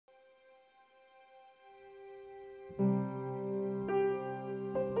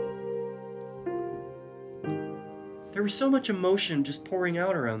There was so much emotion just pouring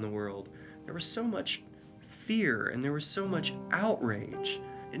out around the world. There was so much fear, and there was so much outrage.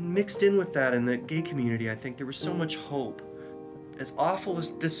 And mixed in with that in the gay community, I think there was so much hope. As awful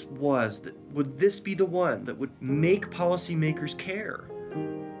as this was, would this be the one that would make policymakers care?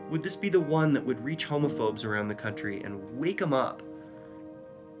 Would this be the one that would reach homophobes around the country and wake them up?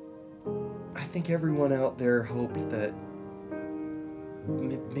 I think everyone out there hoped that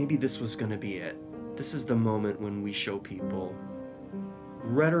maybe this was going to be it. This is the moment when we show people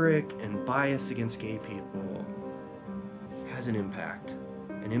rhetoric and bias against gay people has an impact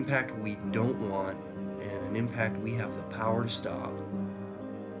we don't want, and an impact we have the power to stop.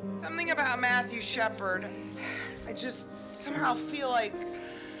 Something about Matthew Shepard, I just somehow feel like,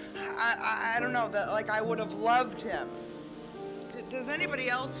 I don't know, that like I would have loved him. Does anybody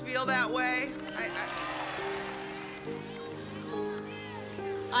else feel that way?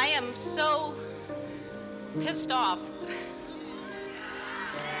 I am so pissed off.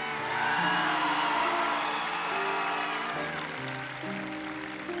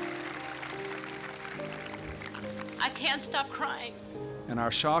 I can't stop crying. In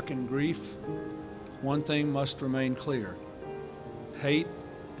our shock and grief, one thing must remain clear. Hate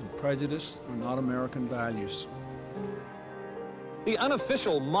and prejudice are not American values. The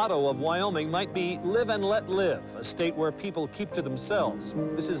unofficial motto of Wyoming might be live and let live, a state where people keep to themselves.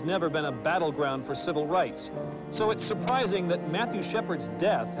 This has never been a battleground for civil rights. So it's surprising that Matthew Shepard's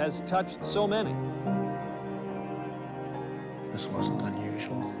death has touched so many. This wasn't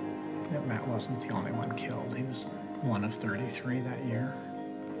unusual. That Matt wasn't the only one killed. He was one of 33 that year,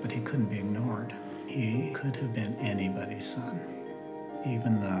 but he couldn't be ignored. He could have been anybody's son.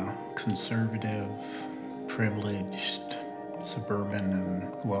 Even the conservative, privileged, suburban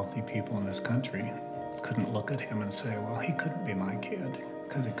and wealthy people in this country couldn't look at him and say, well, he couldn't be my kid,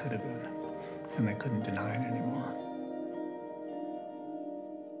 because he could have been, and they couldn't deny it anymore.